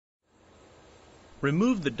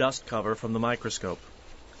Remove the dust cover from the microscope.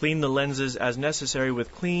 Clean the lenses as necessary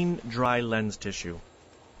with clean, dry lens tissue.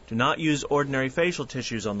 Do not use ordinary facial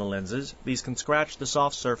tissues on the lenses. These can scratch the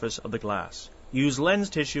soft surface of the glass. Use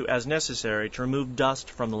lens tissue as necessary to remove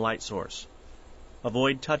dust from the light source.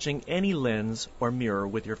 Avoid touching any lens or mirror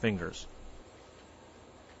with your fingers.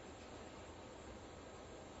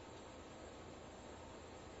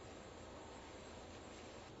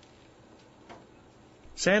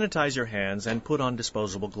 Sanitize your hands and put on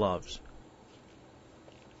disposable gloves.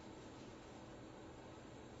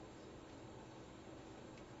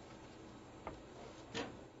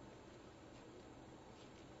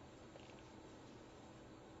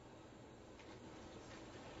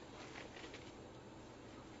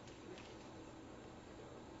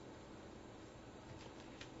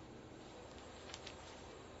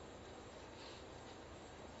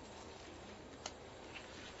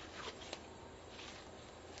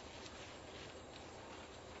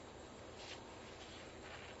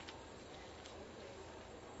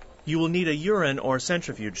 You will need a urine or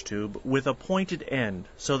centrifuge tube with a pointed end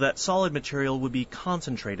so that solid material would be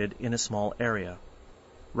concentrated in a small area.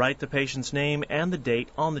 Write the patient's name and the date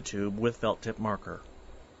on the tube with felt tip marker.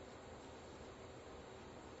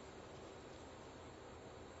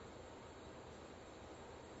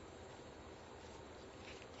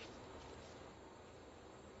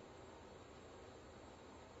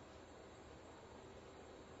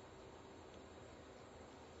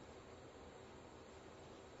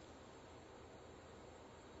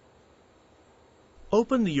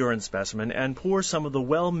 Open the urine specimen and pour some of the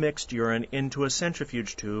well-mixed urine into a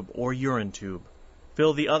centrifuge tube or urine tube.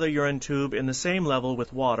 Fill the other urine tube in the same level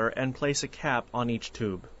with water and place a cap on each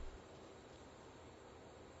tube.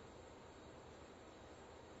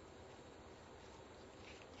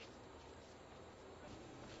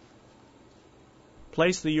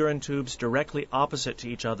 Place the urine tubes directly opposite to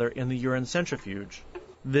each other in the urine centrifuge.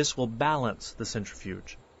 This will balance the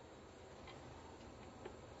centrifuge.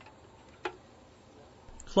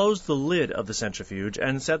 Close the lid of the centrifuge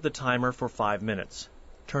and set the timer for 5 minutes.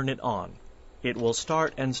 Turn it on. It will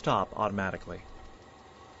start and stop automatically.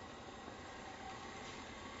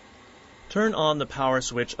 Turn on the power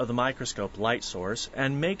switch of the microscope light source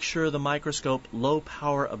and make sure the microscope low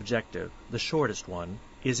power objective, the shortest one,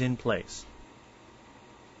 is in place.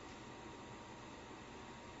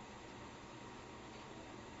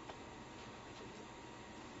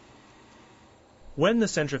 When the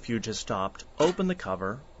centrifuge has stopped, open the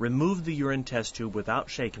cover, remove the urine test tube without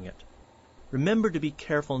shaking it. Remember to be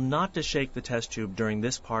careful not to shake the test tube during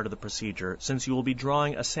this part of the procedure, since you will be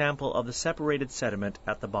drawing a sample of the separated sediment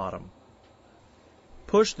at the bottom.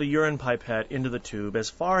 Push the urine pipette into the tube as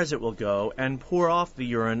far as it will go and pour off the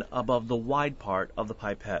urine above the wide part of the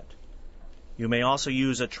pipette. You may also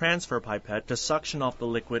use a transfer pipette to suction off the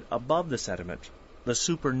liquid above the sediment, the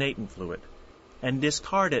supernatant fluid, and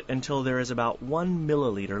discard it until there is about 1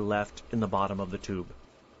 milliliter left in the bottom of the tube.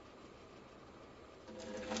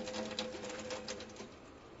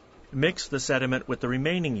 Mix the sediment with the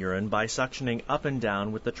remaining urine by suctioning up and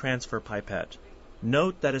down with the transfer pipette.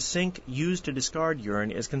 Note that a sink used to discard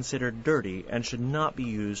urine is considered dirty and should not be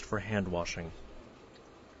used for hand washing.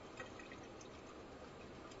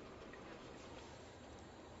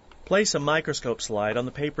 Place a microscope slide on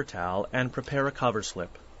the paper towel and prepare a cover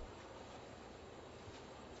slip.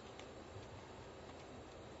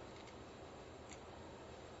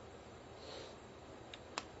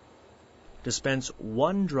 Dispense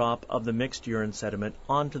 1 drop of the mixed urine sediment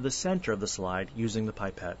onto the center of the slide using the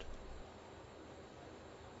pipette.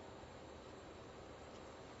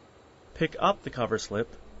 Pick up the cover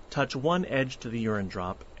slip, touch one edge to the urine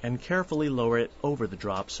drop, and carefully lower it over the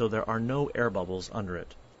drop so there are no air bubbles under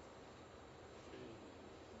it.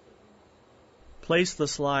 Place the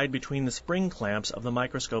slide between the spring clamps of the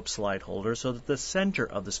microscope slide holder so that the center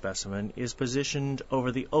of the specimen is positioned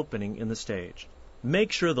over the opening in the stage.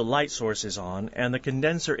 Make sure the light source is on and the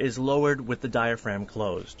condenser is lowered with the diaphragm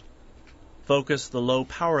closed. Focus the low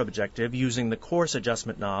power objective using the coarse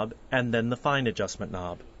adjustment knob and then the fine adjustment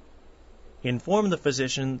knob. Inform the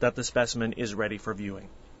physician that the specimen is ready for viewing.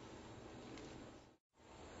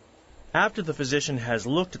 After the physician has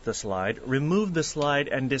looked at the slide, remove the slide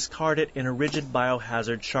and discard it in a rigid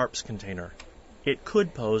biohazard sharps container. It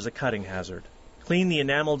could pose a cutting hazard. Clean the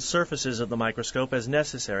enameled surfaces of the microscope as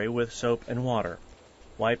necessary with soap and water.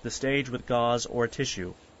 Wipe the stage with gauze or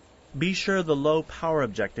tissue. Be sure the low power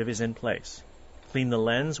objective is in place. Clean the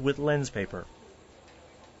lens with lens paper.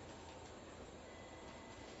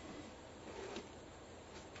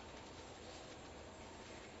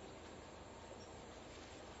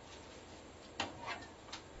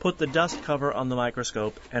 Put the dust cover on the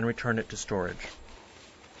microscope and return it to storage.